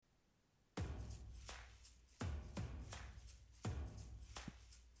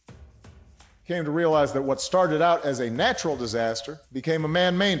came to realize that what started out as a natural disaster became a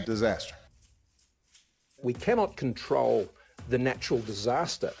man-made disaster. We cannot control the natural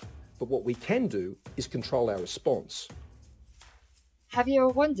disaster, but what we can do is control our response. Have you ever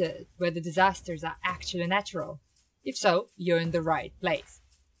wondered whether disasters are actually natural? If so, you're in the right place.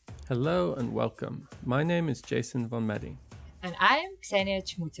 Hello and welcome. My name is Jason von Meding. And I am Ksenia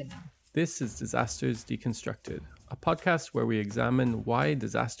Chmutina. This is Disasters Deconstructed, a podcast where we examine why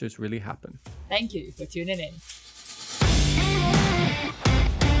disasters really happen. Thank you for tuning in.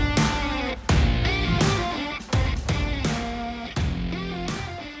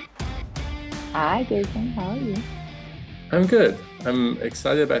 Hi, Jason. How are you? I'm good. I'm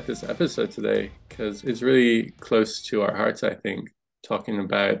excited about this episode today because it's really close to our hearts, I think, talking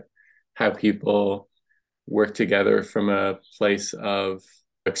about how people work together from a place of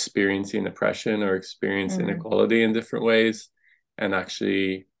experiencing oppression or experience inequality in different ways, and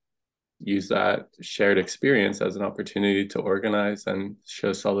actually use that shared experience as an opportunity to organize and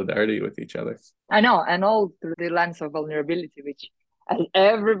show solidarity with each other. I know, and all through the lens of vulnerability, which, as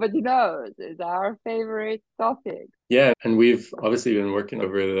everybody knows, is our favorite topic. Yeah, and we've obviously been working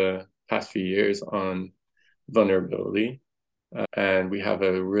over the past few years on vulnerability, and we have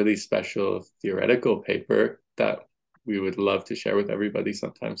a really special theoretical paper that we would love to share with everybody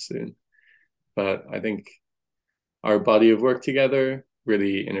sometime soon. But I think our body of work together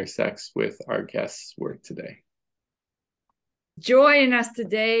really intersects with our guests' work today. Joining us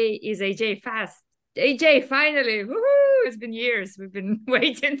today is AJ Fast. AJ, finally, woohoo! It's been years. We've been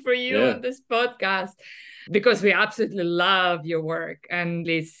waiting for you on this podcast because we absolutely love your work. And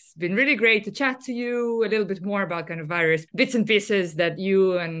it's been really great to chat to you a little bit more about kind of various bits and pieces that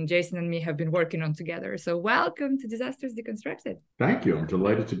you and Jason and me have been working on together. So welcome to Disasters Deconstructed. Thank you. I'm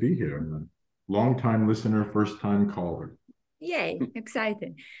delighted to be here. I'm a long-time listener, first-time caller. Yay,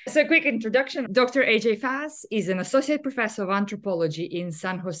 exciting. So a quick introduction. Dr. AJ Fast is an associate professor of anthropology in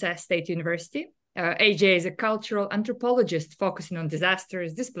San Jose State University. AJ is a cultural anthropologist focusing on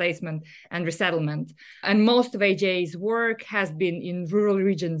disasters, displacement, and resettlement. And most of AJ's work has been in rural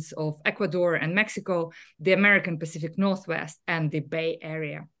regions of Ecuador and Mexico, the American Pacific Northwest, and the Bay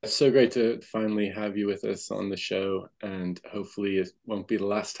Area. It's so great to finally have you with us on the show, and hopefully it won't be the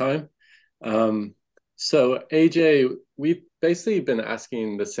last time. So AJ, we've basically been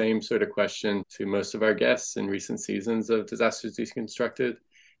asking the same sort of question to most of our guests in recent seasons of Disasters Deconstructed.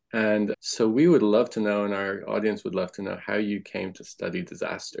 And so we would love to know, and our audience would love to know, how you came to study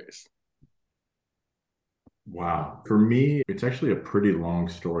disasters. Wow. For me, it's actually a pretty long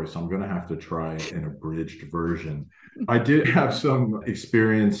story, so I'm going to have to try an abridged version. I did have some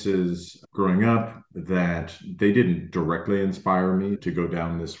experiences growing up that they didn't directly inspire me to go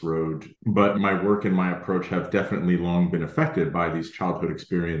down this road, but my work and my approach have definitely long been affected by these childhood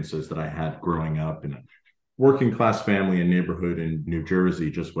experiences that I had growing up in a working class family and neighborhood in New Jersey,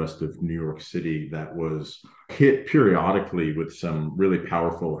 just west of New York City, that was hit periodically with some really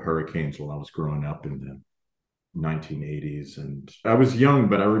powerful hurricanes while I was growing up in the 1980s. And I was young,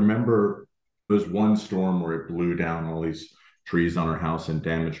 but I remember there was one storm where it blew down all these trees on our house and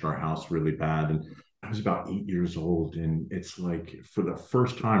damaged our house really bad. And I was about 8 years old. And it's like, for the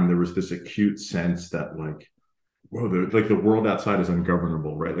first time, there was this acute sense that whoa, the world outside is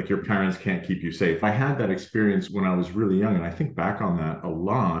ungovernable, right? Like your parents can't keep you safe. I had that experience when I was really young, and I think back on that a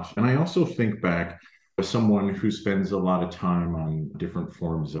lot. And I also think back as someone who spends a lot of time on different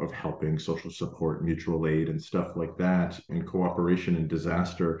forms of helping, social support, mutual aid, and stuff like that, and cooperation in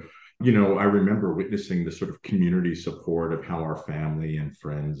disaster. You know, I remember witnessing the sort of community support of how our family and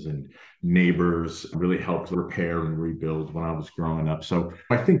friends and neighbors really helped repair and rebuild when I was growing up. So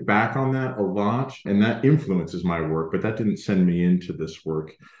I think back on that a lot, and that influences my work, but that didn't send me into this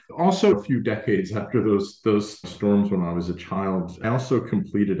work. Also, a few decades after those storms when I was a child, I also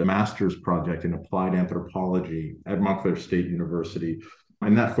completed a master's project in applied anthropology at Montclair State University.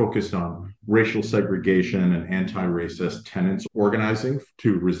 And that focused on racial segregation and anti-racist tenants organizing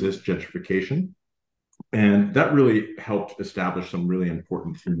to resist gentrification. And that really helped establish some really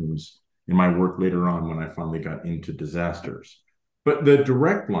important themes in my work later on when I finally got into disasters. But the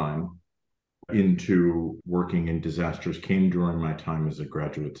direct line into working in disasters came during my time as a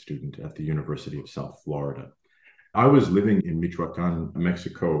graduate student at the University of South Florida. I was living in Michoacan,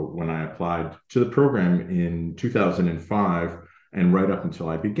 Mexico, when I applied to the program in 2005. And right up until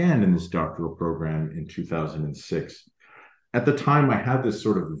I began in this doctoral program in 2006. At the time, I had this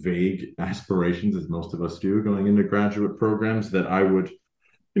sort of vague aspirations, as most of us do, going into graduate programs, that I would,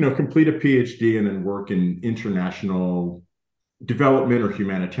 complete a PhD and then work in international development or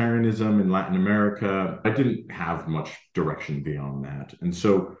humanitarianism in Latin America. I didn't have much direction beyond that. And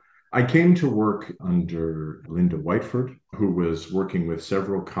so I came to work under Linda Whiteford, who was working with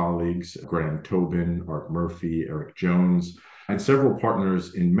several colleagues, Graham Tobin, Art Murphy, Eric Jones, and several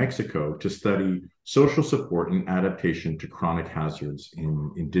partners in Mexico to study social support and adaptation to chronic hazards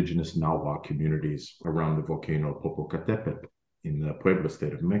in indigenous Nahua communities around the volcano Popocatépetl in the Puebla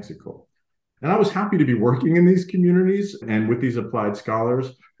state of Mexico. And I was happy to be working in these communities and with these applied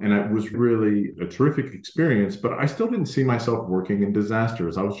scholars. And it was really a terrific experience, but I still didn't see myself working in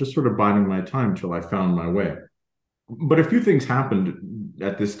disasters. I was just sort of biding my time till I found my way. But a few things happened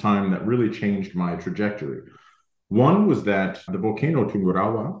at this time that really changed my trajectory. One was that the volcano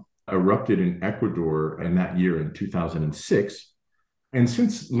Tungurahua erupted in Ecuador in that year in 2006. And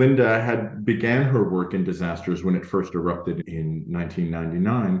since Linda had began her work in disasters when it first erupted in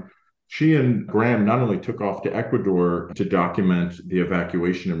 1999, she and Graham not only took off to Ecuador to document the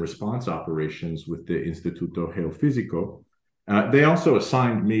evacuation and response operations with the Instituto Geofísico, they also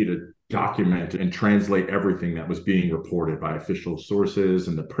assigned me to document and translate everything that was being reported by official sources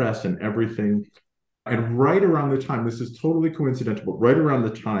and the press and everything. And right around the time, this is totally coincidental, but right around the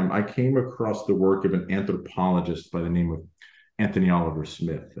time, I came across the work of an anthropologist by the name of Anthony Oliver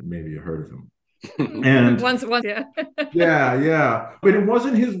Smith. Maybe you heard of him. And once, yeah. yeah. But it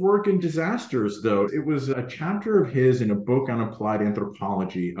wasn't his work in disasters, though. It was a chapter of his in a book on applied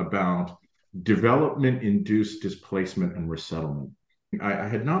anthropology about development-induced displacement and resettlement. I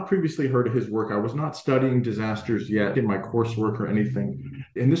had not previously heard of his work. I was not studying disasters yet in my coursework or anything.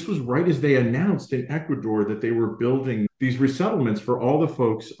 And this was right as they announced in Ecuador that they were building these resettlements for all the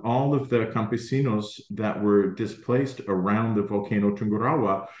folks, all of the campesinos that were displaced around the volcano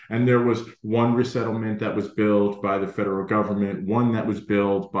Tungurahua. And there was one resettlement that was built by the federal government, one that was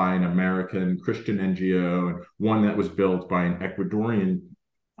built by an American Christian NGO, and one that was built by an Ecuadorian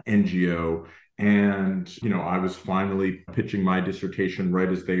NGO. And, I was finally pitching my dissertation right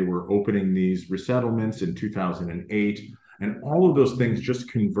as they were opening these resettlements in 2008. And all of those things just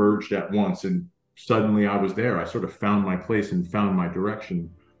converged at once. And suddenly I was there. I sort of found my place and found my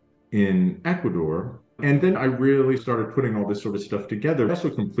direction in Ecuador. And then I really started putting all this sort of stuff together. I also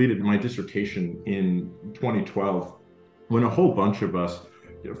completed my dissertation in 2012 when a whole bunch of us,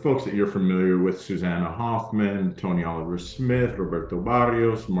 folks that you're familiar with, Susanna Hoffman, Tony Oliver Smith, Roberto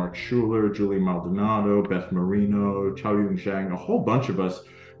Barrios, Mark Schuler, Julie Maldonado, Beth Marino, Chao Yun Zhang, a whole bunch of us,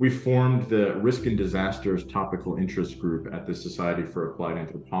 we formed the Risk and Disasters Topical Interest Group at the Society for Applied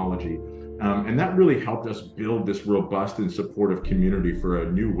Anthropology. And that really helped us build this robust and supportive community for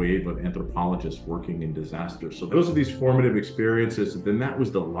a new wave of anthropologists working in disasters. So those are these formative experiences. And then that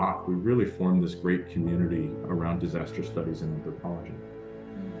was the lock. We really formed this great community around disaster studies and anthropology.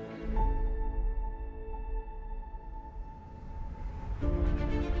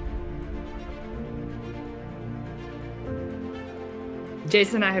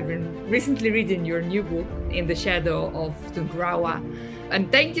 Jason, I have been recently reading your new book, In the Shadow of Tungurahua,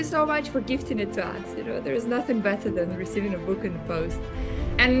 and thank you so much for gifting it to us. There is nothing better than receiving a book in the post.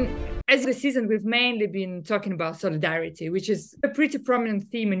 And as the season, we've mainly been talking about solidarity, which is a pretty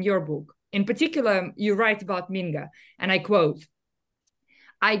prominent theme in your book. In particular, you write about Minga, and I quote,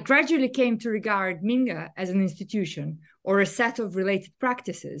 "I gradually came to regard Minga as an institution or a set of related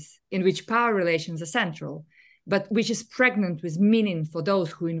practices in which power relations are central, but which is pregnant with meaning for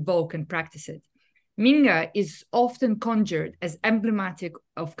those who invoke and practice it. Minga is often conjured as emblematic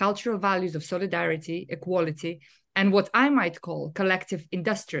of cultural values of solidarity, equality, and what I might call collective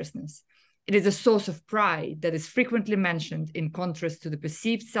industriousness. It is a source of pride that is frequently mentioned in contrast to the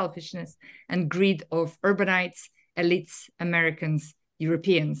perceived selfishness and greed of urbanites, elites, Americans,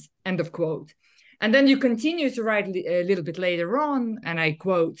 Europeans," end of quote. And then you continue to write a little bit later on, and I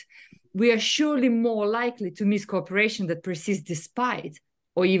quote, "We are surely more likely to miss cooperation that persists despite,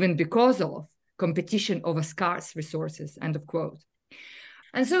 or even because of, competition over scarce resources," end of quote.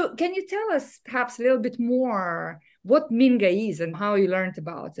 And so can you tell us perhaps a little bit more what Minga is and how you learned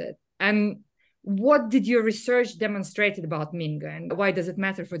about it? And what did your research demonstrate about Minga? And why does it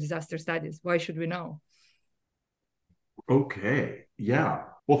matter for disaster studies? Why should we know? Okay, yeah.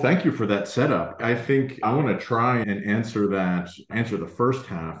 Well, thank you for that setup. I think I want to try and answer the first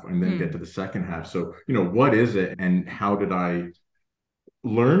half and then get to the second half. So, what is it and how did I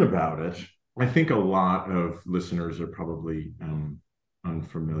learn about it? I think a lot of listeners are probably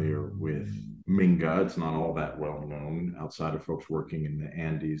unfamiliar with Minga. It's not all that well known outside of folks working in the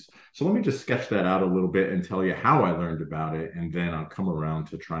Andes. So let me just sketch that out a little bit and tell you how I learned about it. And then I'll come around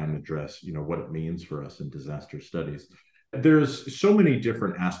to try and address, what it means for us in disaster studies. There's so many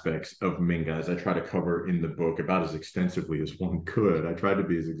different aspects of Minga, as I try to cover in the book about as extensively as one could. I try to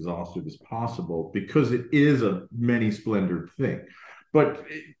be as exhaustive as possible because it is a many splendored thing. But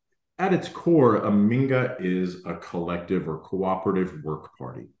At its core, a Minga is a collective or cooperative work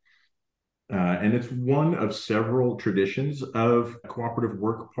party. And it's one of several traditions of cooperative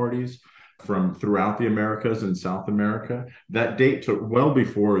work parties from throughout the Americas and South America that date to well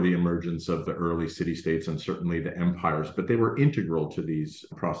before the emergence of the early city-states and certainly the empires, but they were integral to these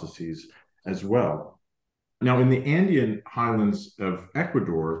processes as well. Now, in the Andean highlands of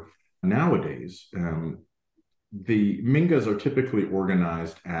Ecuador, nowadays, the Mingas are typically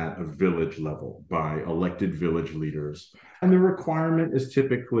organized at a village level by elected village leaders. And the requirement is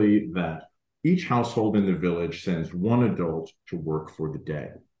typically that each household in the village sends one adult to work for the day.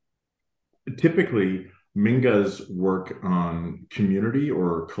 Typically, Mingas work on community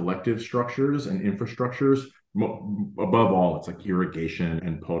or collective structures and infrastructures. Above all, it's like irrigation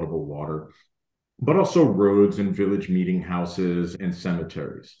and potable water, but also roads and village meeting houses and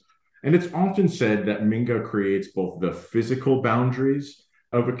cemeteries. And it's often said that Minga creates both the physical boundaries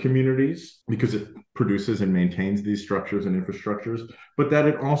of a communities because it produces and maintains these structures and infrastructures, but that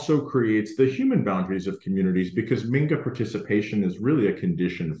it also creates the human boundaries of communities because Minga participation is really a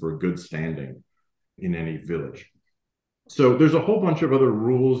condition for good standing in any village. So there's a whole bunch of other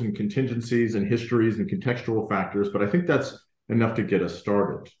rules and contingencies and histories and contextual factors, but I think that's enough to get us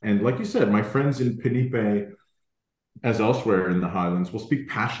started. And like you said, my friends in Penipe, as elsewhere in the highlands, will speak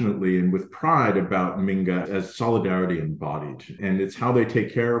passionately and with pride about Minga as solidarity embodied. And it's how they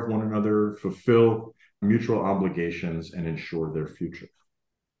take care of one another, fulfill mutual obligations, and ensure their future.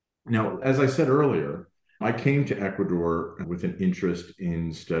 Now, as I said earlier, I came to Ecuador with an interest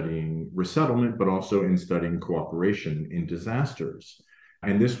in studying resettlement, but also in studying cooperation in disasters.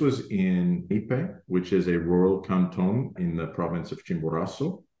 And this was in Ipe, which is a rural canton in the province of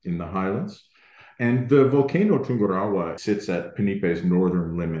Chimborazo in the highlands. And the volcano Tungurahua sits at Penipe's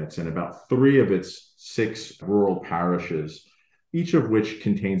northern limits, and about 3 of its 6 rural parishes, each of which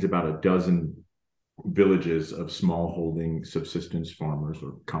contains about a dozen villages of smallholding subsistence farmers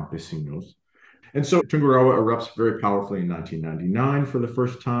or campesinos. And so Tungurahua erupts very powerfully in 1999 for the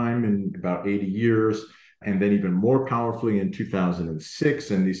first time in about 80 years, and then even more powerfully in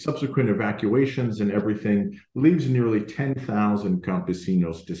 2006. And these subsequent evacuations and everything leaves nearly 10,000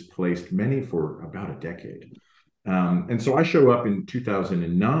 campesinos displaced, many for about a decade. And so I show up in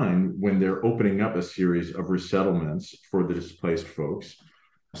 2009 when they're opening up a series of resettlements for the displaced folks,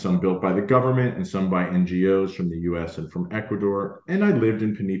 some built by the government and some by NGOs from the US and from Ecuador. And I lived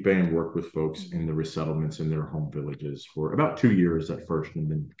in Penipe and worked with folks in the resettlements in their home villages for about 2 years at first, and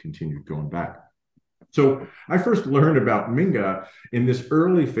then continued going back. So I first learned about Minga in this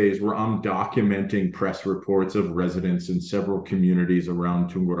early phase where I'm documenting press reports of residents in several communities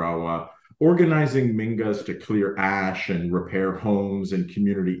around Tungurahua, organizing Mingas to clear ash and repair homes and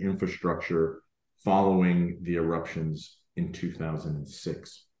community infrastructure following the eruptions in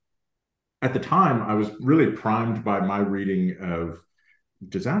 2006. At the time, I was really primed by my reading of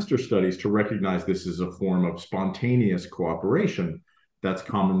disaster studies to recognize this as a form of spontaneous cooperation that's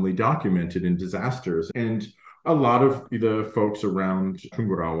commonly documented in disasters. And a lot of the folks around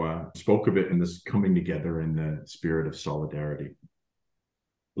Tungurahua spoke of it in this coming together in the spirit of solidarity.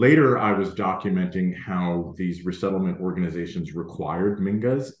 Later, I was documenting how these resettlement organizations required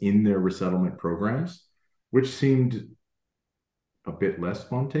Mingas in their resettlement programs, which seemed a bit less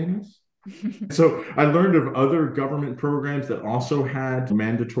spontaneous. So I learned of other government programs that also had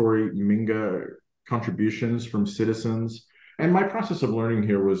mandatory Minga contributions from citizens. And my process of learning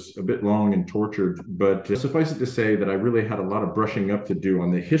here was a bit long and tortured, but suffice it to say that I really had a lot of brushing up to do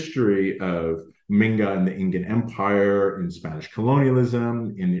on the history of Minga in the Incan Empire, in Spanish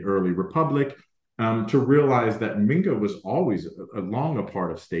colonialism, in the early Republic, to realize that Minga was always long a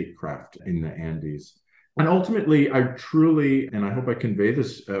part of statecraft in the Andes. And ultimately, I truly, and I hope I convey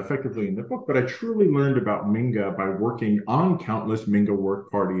this effectively in the book, but I truly learned about Minga by working on countless Minga work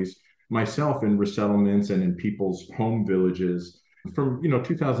parties myself in resettlements and in people's home villages from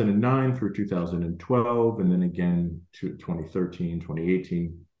 2009 through 2012, and then again to 2013,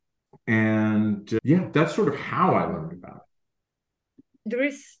 2018. And yeah, that's sort of how I learned about it. There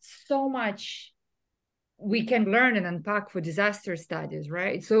is so much we can learn and unpack for disaster studies,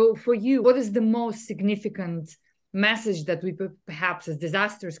 right? So for you, what is the most significant message that we perhaps as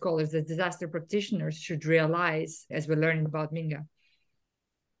disaster scholars, as disaster practitioners should realize as we're learning about Minga?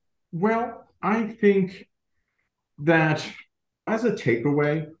 Well, I think that as a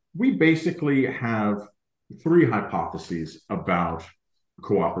takeaway, we basically have 3 hypotheses about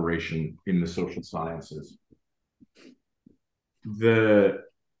cooperation in the social sciences. The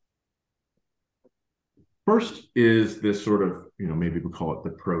first is this sort of, maybe we call it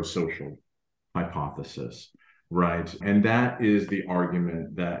the pro-social hypothesis, right? And that is the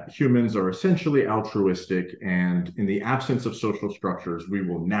argument that humans are essentially altruistic, and in the absence of social structures, we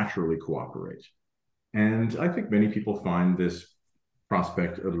will naturally cooperate. And I think many people find this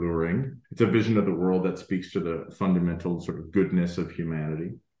prospect alluring. It's a vision of the world that speaks to the fundamental sort of goodness of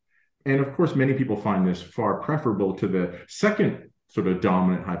humanity. And of course, many people find this far preferable to the second sort of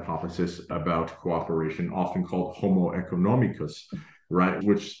dominant hypothesis about cooperation, often called Homo economicus, right?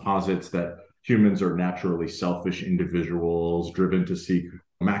 Which posits that humans are naturally selfish individuals driven to seek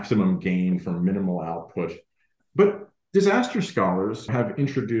maximum gain from minimal output. But disaster scholars have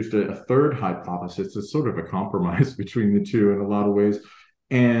introduced a third hypothesis. It's sort of a compromise between the two in a lot of ways,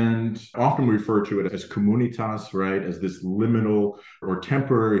 and often we refer to it as communitas, right? As this liminal or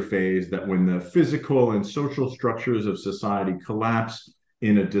temporary phase that when the physical and social structures of society collapse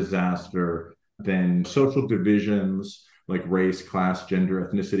in a disaster, then social divisions like race, class, gender,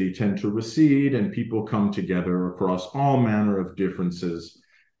 ethnicity tend to recede, and people come together across all manner of differences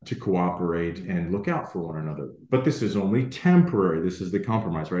to cooperate and look out for one another. But this is only temporary. This is the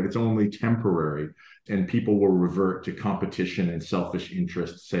compromise, right? It's only temporary. And people will revert to competition and selfish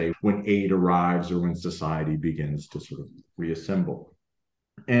interests, say, when aid arrives or when society begins to sort of reassemble.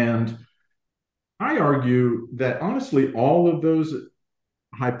 And I argue that honestly, all of those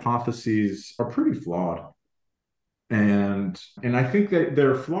hypotheses are pretty flawed. And I think that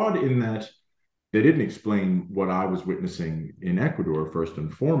they're flawed in that they didn't explain what I was witnessing in Ecuador first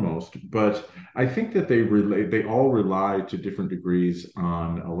and foremost, but I think that they all rely to different degrees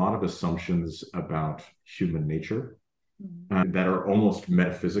on a lot of assumptions about human nature that are almost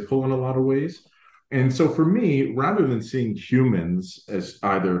metaphysical in a lot of ways. And so for me, rather than seeing humans as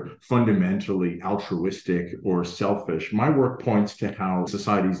either fundamentally altruistic or selfish, my work points to how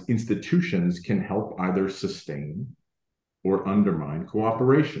society's institutions can help either sustain or undermine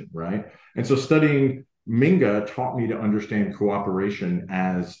cooperation, right? And so studying Minga taught me to understand cooperation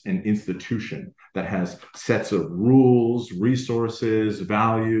as an institution that has sets of rules, resources,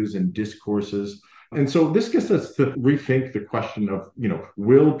 values, and discourses. And so this gets us to rethink the question of,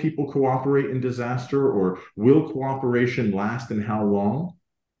 will people cooperate in disaster, or will cooperation last and how long?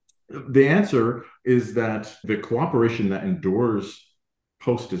 The answer is that the cooperation that endures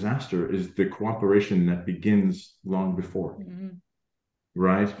post-disaster is the cooperation that begins long before,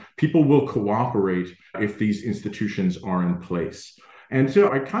 right? People will cooperate if these institutions are in place. And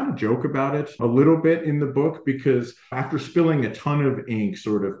so I kind of joke about it a little bit in the book, because after spilling a ton of ink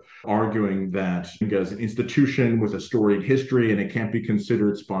sort of arguing that as an institution with a storied history and it can't be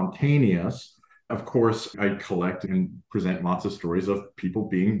considered spontaneous, of course, I collect and present lots of stories of people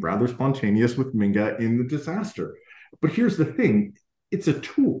being rather spontaneous with Minga in the disaster. But here's the thing. It's a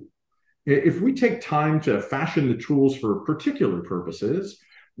tool. If we take time to fashion the tools for particular purposes,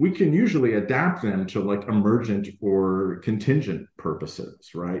 we can usually adapt them to like emergent or contingent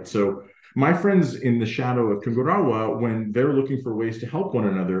purposes, right? So my friends in the shadow of Tungurahua, when they're looking for ways to help one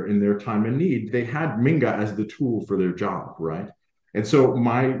another in their time of need, they had Minga as the tool for their job, right? And so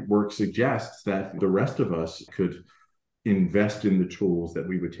my work suggests that the rest of us could invest in the tools that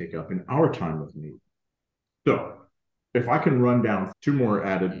we would take up in our time of need. So if I can run down two more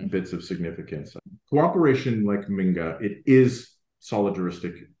added bits of significance. Cooperation like Minga, it is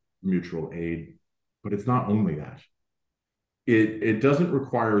solidaristic mutual aid, but it's not only that. It doesn't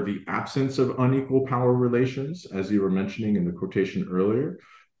require the absence of unequal power relations, as you were mentioning in the quotation earlier.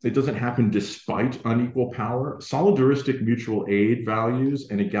 It doesn't happen despite unequal power. Solidaristic mutual aid values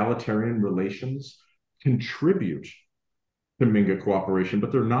and egalitarian relations contribute to Minga cooperation,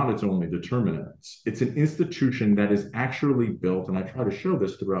 but they're not its only determinants. It's an institution that is actually built, and I try to show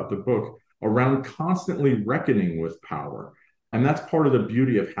this throughout the book, around constantly reckoning with power. And that's part of the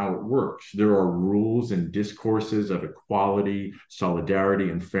beauty of how it works. There are rules and discourses of equality, solidarity,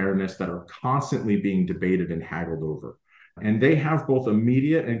 and fairness that are constantly being debated and haggled over. And they have both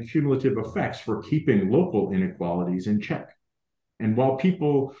immediate and cumulative effects for keeping local inequalities in check. And while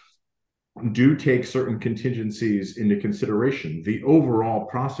people do take certain contingencies into consideration, the overall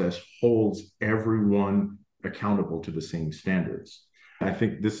process holds everyone accountable to the same standards. I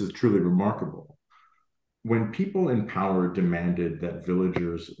think this is truly remarkable. When people in power demanded that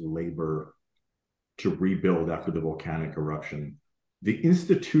villagers labor to rebuild after the volcanic eruption, the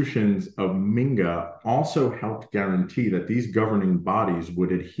institutions of Minga also helped guarantee that these governing bodies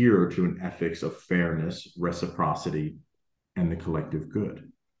would adhere to an ethics of fairness, reciprocity, and the collective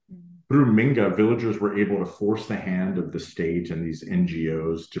good. Through Minga, villagers were able to force the hand of the state and these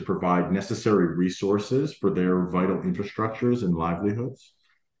NGOs to provide necessary resources for their vital infrastructures and livelihoods.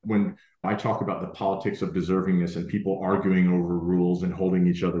 When I talk about the politics of deservingness and people arguing over rules and holding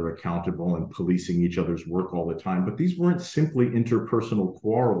each other accountable and policing each other's work all the time. But these weren't simply interpersonal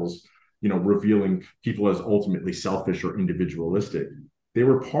quarrels, revealing people as ultimately selfish or individualistic. They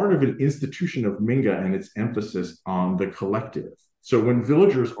were part of an institution of Minga and its emphasis on the collective. So when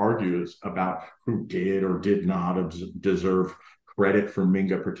villagers argues about who did or did not deserve credit for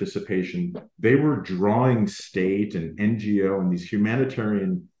Minga participation, they were drawing state and NGO and these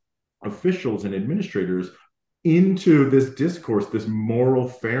humanitarian officials and administrators into this discourse, this moral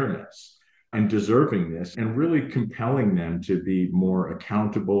fairness and deservingness, and really compelling them to be more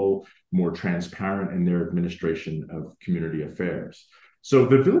accountable, more transparent in their administration of community affairs. So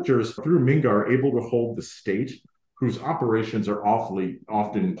the villagers through Minga are able to hold the state, whose operations are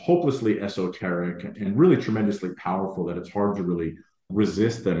often hopelessly esoteric and really tremendously powerful, that it's hard to really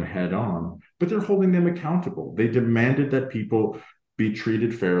resist them head on, but they're holding them accountable. They demanded that people be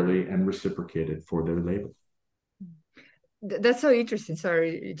treated fairly and reciprocated for their labor. That's so interesting.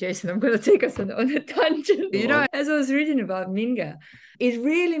 Sorry, Jason, I'm going to take us on a tangent. As I was reading about Minga, it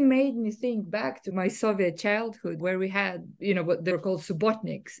really made me think back to my Soviet childhood, where we had, what they were called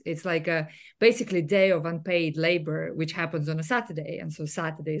subotniks. It's like a basically day of unpaid labor, which happens on a Saturday. And so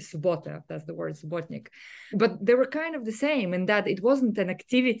Saturday is subota, that's the word subotnik. But they were kind of the same in that it wasn't an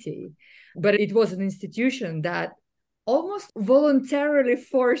activity, but it was an institution that almost voluntarily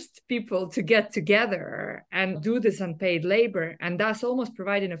forced people to get together and do this unpaid labor, and thus almost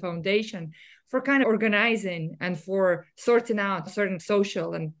providing a foundation for kind of organizing and for sorting out certain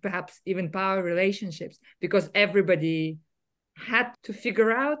social and perhaps even power relationships, because everybody had to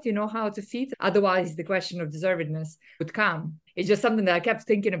figure out, how to feed. Otherwise, the question of deservedness would come. It's just something that I kept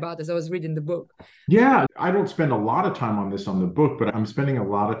thinking about as I was reading the book. Yeah, I don't spend a lot of time on this on the book, but I'm spending a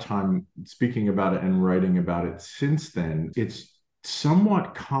lot of time speaking about it and writing about it since then. It's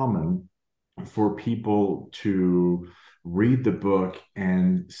somewhat common for people to read the book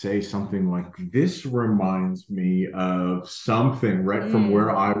and say something like, this reminds me of something right from where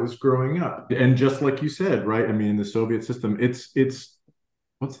I was growing up. And just like you said, right? I mean, in the Soviet system, it's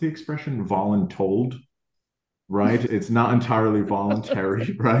what's the expression? Voluntold, right? It's not entirely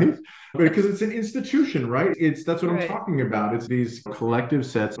voluntary, right? Because it's an institution, right? That's what I'm talking about. It's these collective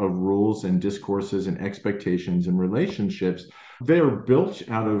sets of rules and discourses and expectations and relationships. They are built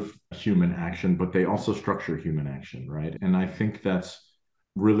out of human action, but they also structure human action, right? And I think that's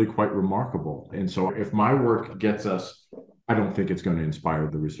really quite remarkable. And so if my work gets us, I don't think it's going to inspire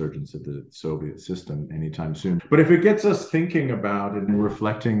the resurgence of the Soviet system anytime soon. But if it gets us thinking about and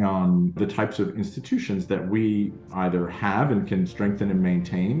reflecting on the types of institutions that we either have and can strengthen and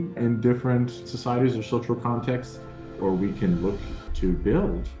maintain in different societies or social contexts, or we can look to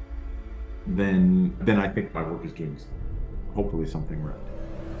build, then I think my work is doing hopefully something right.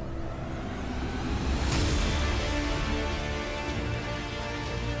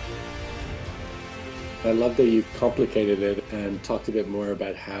 I love that you complicated it and talked a bit more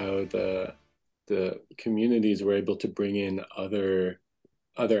about how the communities were able to bring in other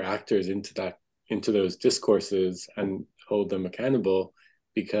actors into those discourses and hold them accountable,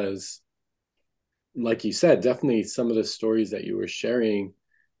 because, like you said, definitely some of the stories that you were sharing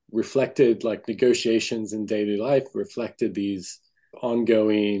reflected like negotiations in daily life, reflected these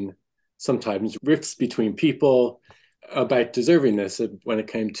ongoing, sometimes rifts between people about deservingness when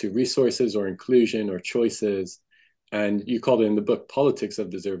it came to resources or inclusion or choices. And you called it in the book politics of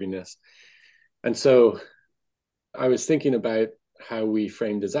deservingness. And so I was thinking about how we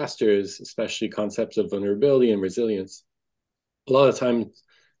frame disasters, especially concepts of vulnerability and resilience. A lot of times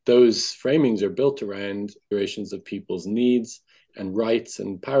those framings are built around durations of people's needs and rights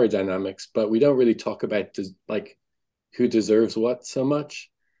and power dynamics, but we don't really talk about like who deserves what so much.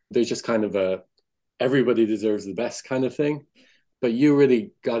 There's just kind of everybody deserves the best kind of thing. But you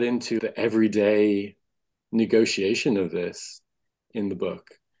really got into the everyday negotiation of this in the book,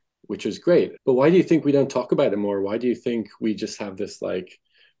 which was great. But why do you think we don't talk about it more? Why do you think we just have this like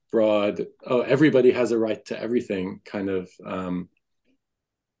broad, everybody has a right to everything kind of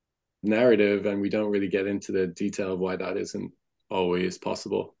narrative, and we don't really get into the detail of why that isn't always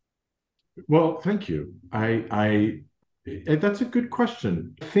possible? Well, thank you. That's a good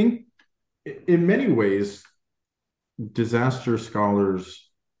question. I think in many ways, disaster scholars,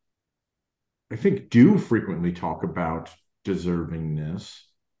 I think, do frequently talk about deservingness.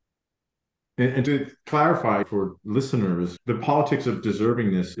 And to clarify for listeners, the politics of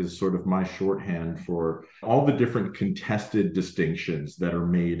deservingness is sort of my shorthand for all the different contested distinctions that are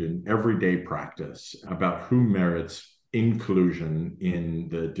made in everyday practice about who merits inclusion in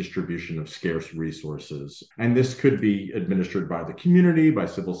the distribution of scarce resources. And this could be administered by the community, by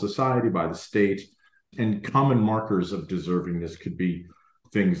civil society, by the state. And common markers of deservingness could be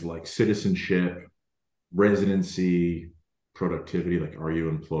things like citizenship, residency, productivity, like are you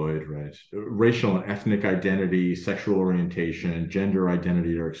employed, right? Racial and ethnic identity, sexual orientation, gender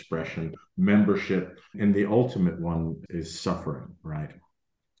identity or expression, membership, and the ultimate one is suffering, right?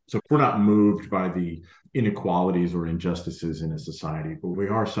 So we're not moved by the inequalities or injustices in a society, but we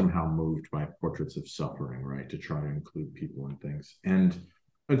are somehow moved by portraits of suffering, right? To try to include people in things. And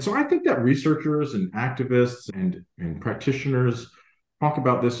so I think that researchers and activists and practitioners talk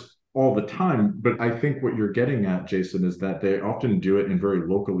about this all the time, but I think what you're getting at, Jason, is that they often do it in very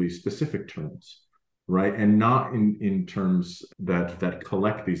locally specific terms, right? And not in terms that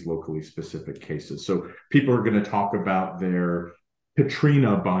collect these locally specific cases. So people are going to talk about their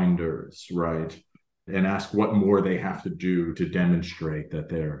Katrina binders, right? And ask what more they have to do to demonstrate that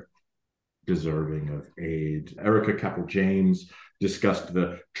they're deserving of aid. Erica Capel-James discussed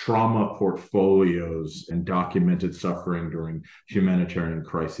the trauma portfolios and documented suffering during humanitarian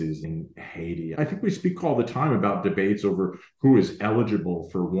crises in Haiti. I think we speak all the time about debates over who is eligible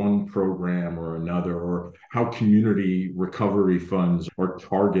for one program or another, or how community recovery funds are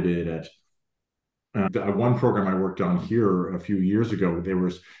targeted at. One program I worked on here a few years ago, there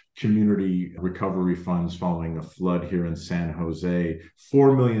was community recovery funds following a flood here in San Jose.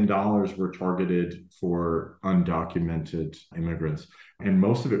 $4 million were targeted for undocumented immigrants, and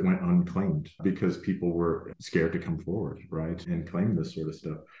most of it went unclaimed because people were scared to come forward, right, and claim this sort of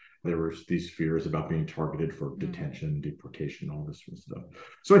stuff. There were these fears about being targeted for detention, deportation, all this sort of stuff.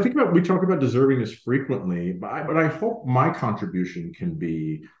 So I think we talk about deservingness frequently, but I hope my contribution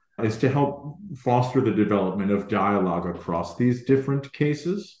is to help foster the development of dialogue across these different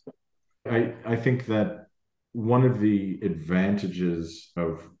cases. I think that one of the advantages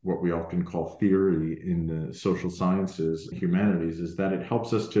of what we often call theory in the social sciences, humanities, is that it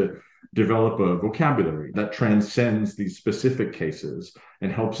helps us to develop a vocabulary that transcends these specific cases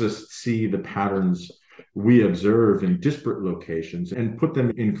and helps us see the patterns we observe in disparate locations and put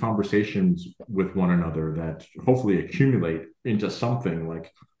them in conversations with one another that hopefully accumulate into something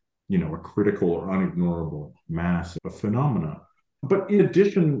like a critical or unignorable mass of phenomena. But in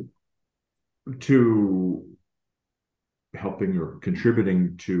addition to helping or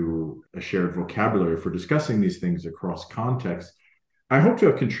contributing to a shared vocabulary for discussing these things across contexts, I hope to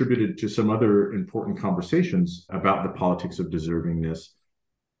have contributed to some other important conversations about the politics of deservingness.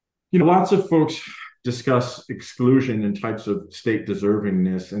 Lots of folks discuss exclusion and types of state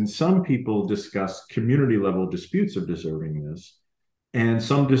deservingness, and some people discuss community level disputes of deservingness. And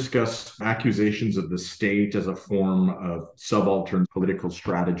some discuss accusations of the state as a form of subaltern political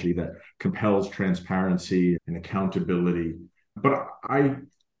strategy that compels transparency and accountability. But I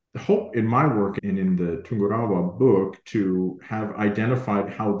hope in my work and in the Tungurawa book to have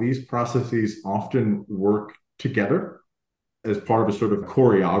identified how these processes often work together as part of a sort of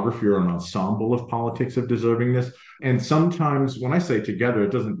choreography or an ensemble of politics of deservingness. And sometimes when I say together, it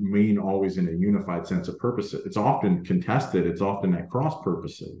doesn't mean always in a unified sense of purpose. It's often contested. It's often at cross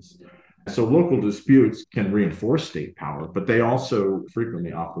purposes. So local disputes can reinforce state power, but they also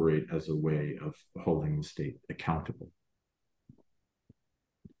frequently operate as a way of holding the state accountable.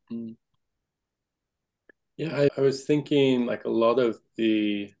 Yeah, I was thinking like a lot of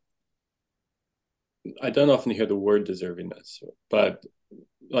I don't often hear the word deservingness, but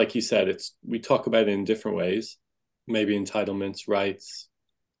like you said, we talk about it in different ways, maybe entitlements, rights,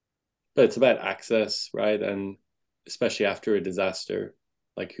 but it's about access, right? And especially after a disaster,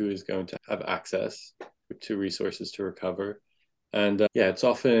 like who is going to have access to resources to recover? And it's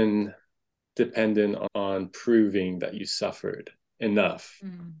often dependent on proving that you suffered enough.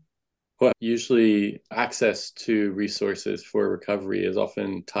 Well, usually access to resources for recovery is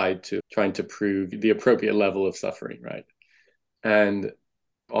often tied to trying to prove the appropriate level of suffering, right? And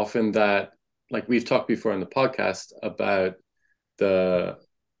often that, like we've talked before on the podcast about the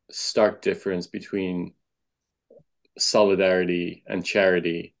stark difference between solidarity and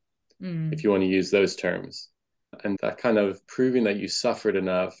charity, if you want to use those terms. And that kind of proving that you suffered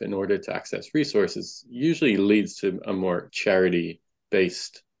enough in order to access resources usually leads to a more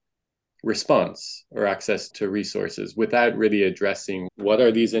charity-based response or access to resources without really addressing what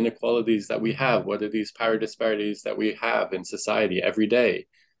are these inequalities that we have, what are these power disparities that we have in society every day,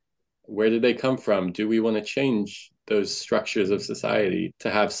 where did they come from, do we want to change those structures of society to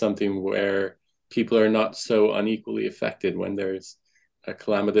have something where people are not so unequally affected when there's a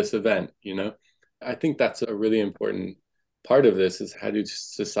calamitous event. I think that's a really important part of this, is how do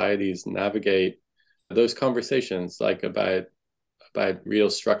societies navigate those conversations, like about real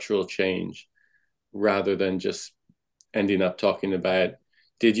structural change, rather than just ending up talking about,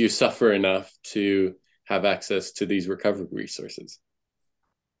 did you suffer enough to have access to these recovery resources?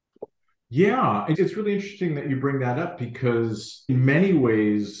 Yeah, it's really interesting that you bring that up, because in many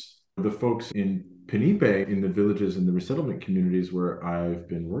ways, the folks in Penipe, in the villages and the resettlement communities where I've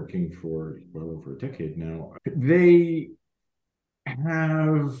been working for well over a decade now, they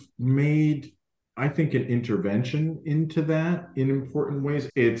have made, I think, an intervention into that in important ways.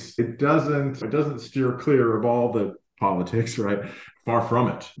 It doesn't steer clear of all the politics, right? Far from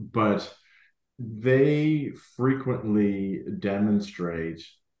it. But they frequently demonstrate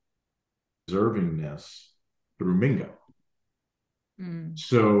deservingness through Mingo.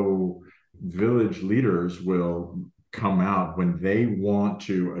 So village leaders will come out when they want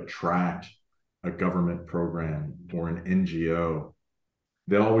to attract a government program or an NGO.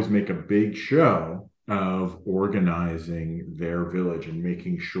 They'll always make a big show of organizing their village and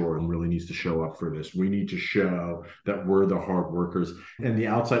making sure it really needs to show up for this. We need to show that we're the hard workers. And the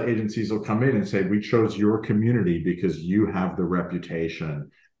outside agencies will come in and say, we chose your community because you have the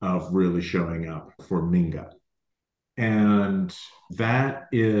reputation of really showing up for Minga. And that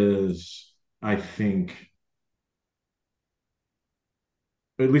is, I think,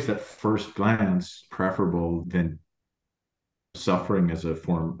 at least at first glance, preferable than suffering as a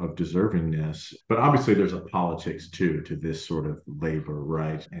form of deservingness. But obviously there's a politics too to this sort of labor,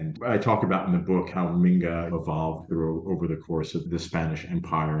 right? And I talk about in the book how Minga evolved over the course of the Spanish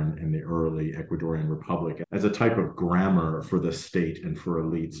Empire and the early Ecuadorian Republic as a type of grammar for the state and for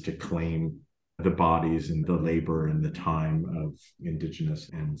elites to claim the bodies and the labor and the time of indigenous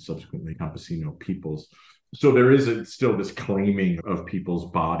and subsequently campesino peoples. So there is still this claiming of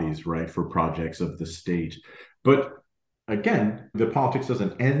people's bodies, right, for projects of the state. But again, the politics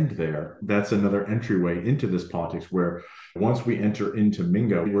doesn't end there. That's another entryway into this politics, where once we enter into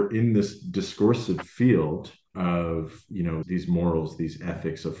Mingo, we're in this discursive field of, these morals, these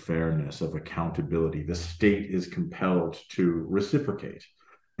ethics of fairness, of accountability. The state is compelled to reciprocate,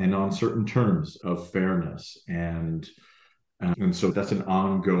 and on certain terms of fairness. And so that's an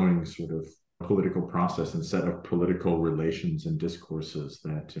ongoing sort of political process and set of political relations and discourses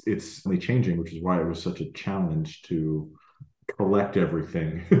that it's really changing, which is why it was such a challenge to collect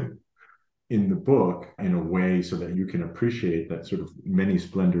everything in the book in a way so that you can appreciate that sort of many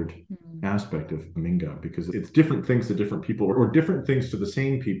splendored aspect of Minga, because it's different things to different people, or different things to the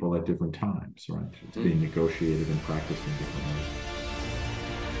same people at different times, right? It's being negotiated and practiced in different ways.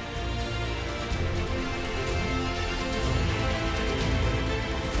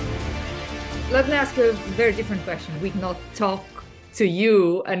 Let me ask a very different question. We cannot talk to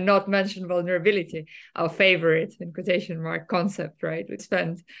you and not mention vulnerability, our favorite, in quotation mark, concept, right? We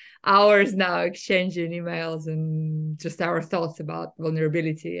spend hours now exchanging emails and just our thoughts about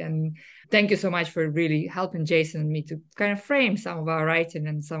vulnerability. And thank you so much for really helping Jason and me to kind of frame some of our writing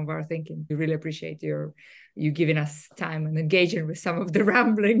and some of our thinking. We really appreciate you giving us time and engaging with some of the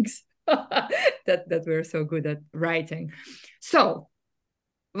ramblings that we're so good at writing. So,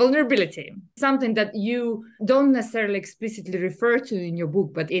 vulnerability, something that you don't necessarily explicitly refer to in your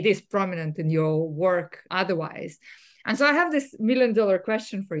book, but it is prominent in your work otherwise. And so I have this $1 million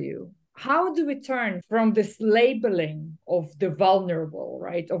question for you. How do we turn from this labeling of the vulnerable,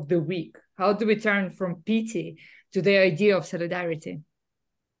 right, of the weak? How do we turn from pity to the idea of solidarity?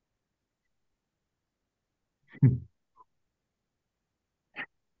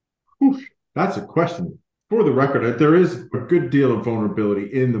 That's a question. For the record, there is a good deal of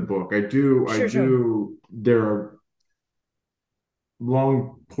vulnerability in the book. Sure. There are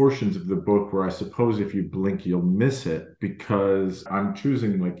long portions of the book where I suppose if you blink, you'll miss it, because I'm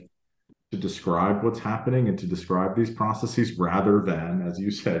choosing to describe what's happening and to describe these processes rather than, as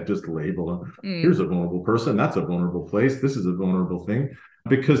you said, just label them. Here's a vulnerable person. That's a vulnerable place. This is a vulnerable thing,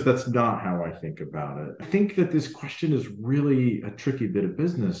 because that's not how I think about it. I think that this question is really a tricky bit of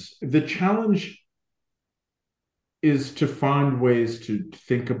business. The challenge is to find ways to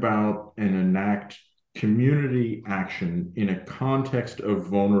think about and enact community action in a context of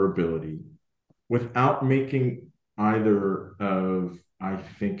vulnerability without making either of, I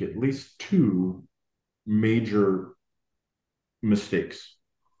think, at least two major mistakes.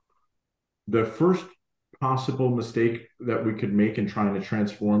 The first possible mistake that we could make in trying to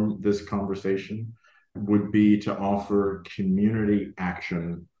transform this conversation would be to offer community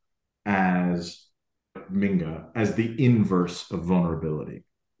action as Minga, as the inverse of vulnerability,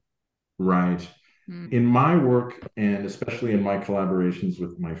 right? In my work, and especially in my collaborations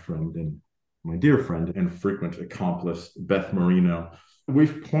with my friend and my dear friend and frequent accomplice, Beth Marino,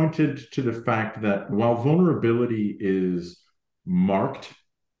 we've pointed to the fact that while vulnerability is marked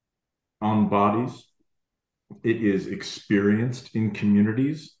on bodies, it is experienced in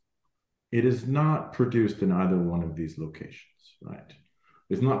communities, it is not produced in either one of these locations, right?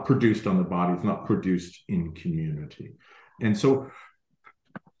 It's not produced on the body, it's not produced in community. And so,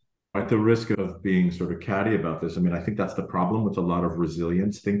 at the risk of being sort of catty about this, I mean, I think that's the problem with a lot of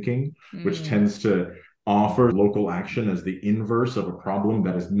resilience thinking, which tends to offer local action as the inverse of a problem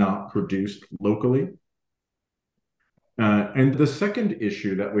that is not produced locally. And the second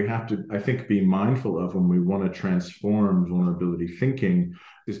issue that we have to, I think, be mindful of when we want to transform vulnerability thinking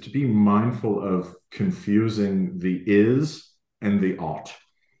is to be mindful of confusing the is and the ought.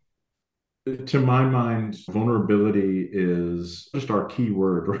 To my mind, vulnerability is just our key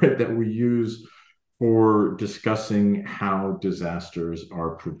word, right, that we use for discussing how disasters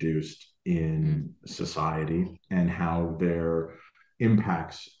are produced in society and how their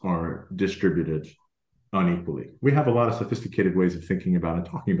impacts are distributed unequally. We have a lot of sophisticated ways of thinking about and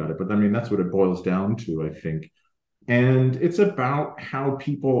talking about it, but I mean, that's what it boils down to, I think. And it's about how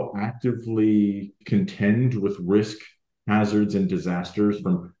people actively contend with risk, hazards, and disasters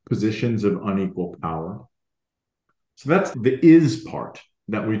from positions of unequal power. So that's the is part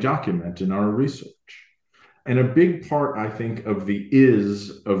that we document in our research. And a big part, I think, of the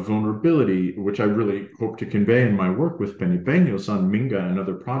is of vulnerability, which I really hope to convey in my work with Penipeños on Minga and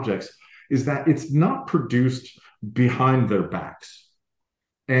other projects, is that it's not produced behind their backs.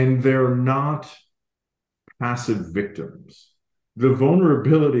 And they're not passive victims. The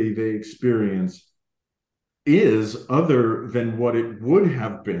vulnerability they experience is other than what it would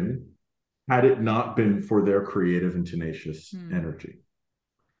have been had it not been for their creative and tenacious energy.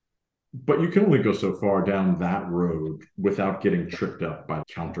 But you can only go so far down that road without getting tripped up by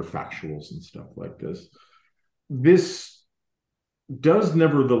counterfactuals and stuff like this. This does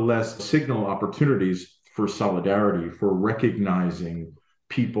nevertheless signal opportunities for solidarity, for recognizing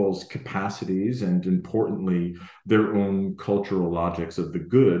people's capacities and, importantly, their own cultural logics of the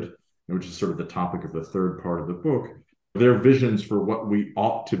good, which is sort of the topic of the third part of the book, their visions for what we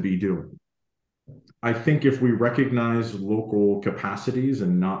ought to be doing. I think if we recognize local capacities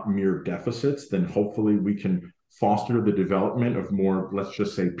and not mere deficits, then hopefully we can foster the development of more, let's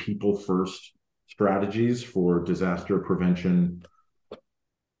just say, people-first strategies for disaster prevention,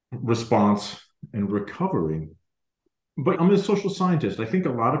 response, and recovery. But I'm a social scientist. I think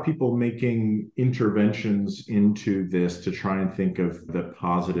a lot of people making interventions into this to try and think of the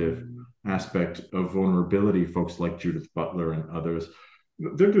positive aspect of vulnerability, folks like Judith Butler and others,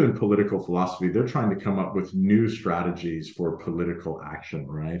 they're doing political philosophy. They're trying to come up with new strategies for political action,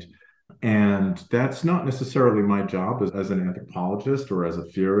 right? And that's not necessarily my job as an anthropologist or as a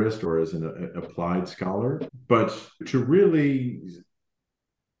theorist or as an applied scholar, but to really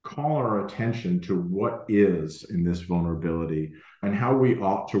call our attention to what is in this vulnerability and how we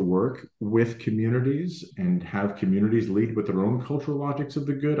ought to work with communities and have communities lead with their own cultural logics of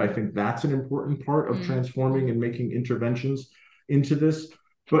the good. I think that's an important part of transforming and making interventions into this.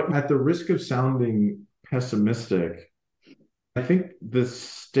 But at the risk of sounding pessimistic, I think the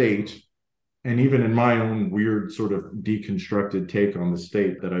state, and even in my own weird sort of deconstructed take on the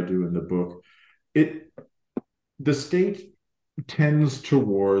state that I do in the book, the state tends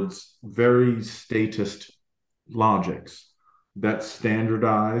towards very statist logics that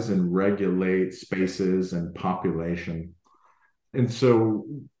standardize and regulate spaces and population. And so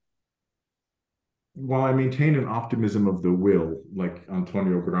while I maintain an optimism of the will, like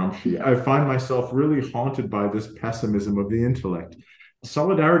Antonio Gramsci, I find myself really haunted by this pessimism of the intellect.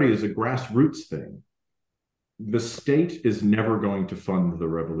 Solidarity is a grassroots thing. The state is never going to fund the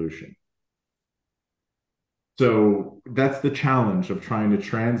revolution. So that's the challenge of trying to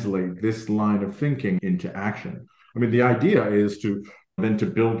translate this line of thinking into action. I mean, the idea is to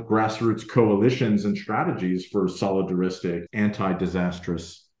build grassroots coalitions and strategies for solidaristic,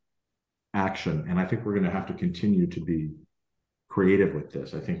 anti-disastrous action. And I think we're going to have to continue to be creative with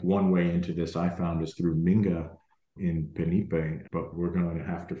this. I think one way into this I found is through Minga in Penipe, but we're going to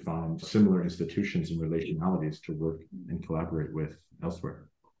have to find similar institutions and relationalities to work and collaborate with elsewhere.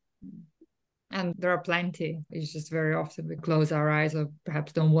 And there are plenty. It's just very often we close our eyes or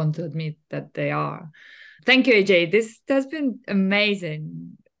perhaps don't want to admit that they are. Thank you, AJ. This has been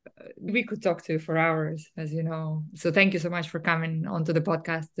amazing. We could talk to you for hours, as you know. So thank you so much for coming onto the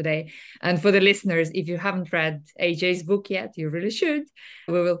podcast today. And for the listeners, if you haven't read AJ's book yet, you really should.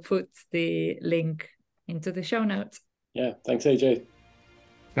 We will put the link into the show notes. Yeah, thanks, AJ.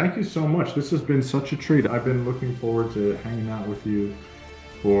 Thank you so much. This has been such a treat. I've been looking forward to hanging out with you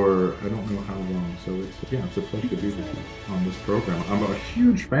for I don't know how long. So it's a pleasure to be with you on this program. I'm a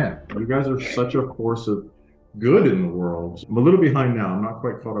huge fan. You guys are such a force of good in the world. I'm a little behind now. I'm not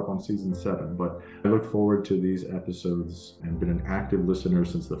quite caught up on season 7, but I look forward to these episodes and been an active listener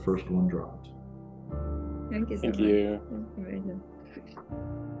since the first one dropped. Thank you so much. Thank you. Thank you very much.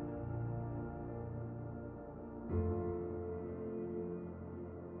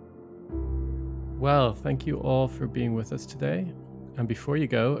 Well, thank you all for being with us today. And before you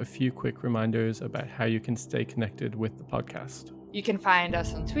go, a few quick reminders about how you can stay connected with the podcast. You can find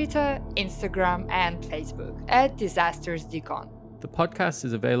us on Twitter, Instagram, and Facebook at DisastersDecon. The podcast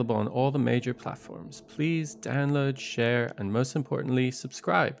is available on all the major platforms. Please download, share, and most importantly,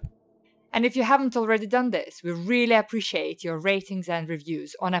 subscribe. And if you haven't already done this, we really appreciate your ratings and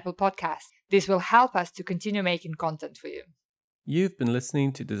reviews on Apple Podcasts. This will help us to continue making content for you. You've been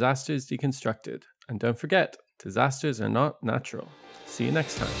listening to Disasters Deconstructed. And don't forget, disasters are not natural. See you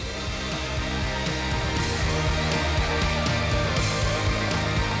next time.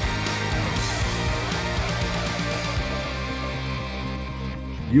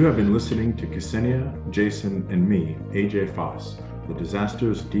 You have been listening to Ksenia, Jason, and me, AJ Foss, the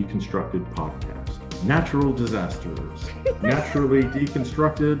Disasters Deconstructed podcast. Natural disasters, naturally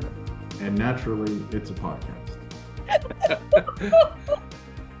deconstructed, and naturally it's a podcast.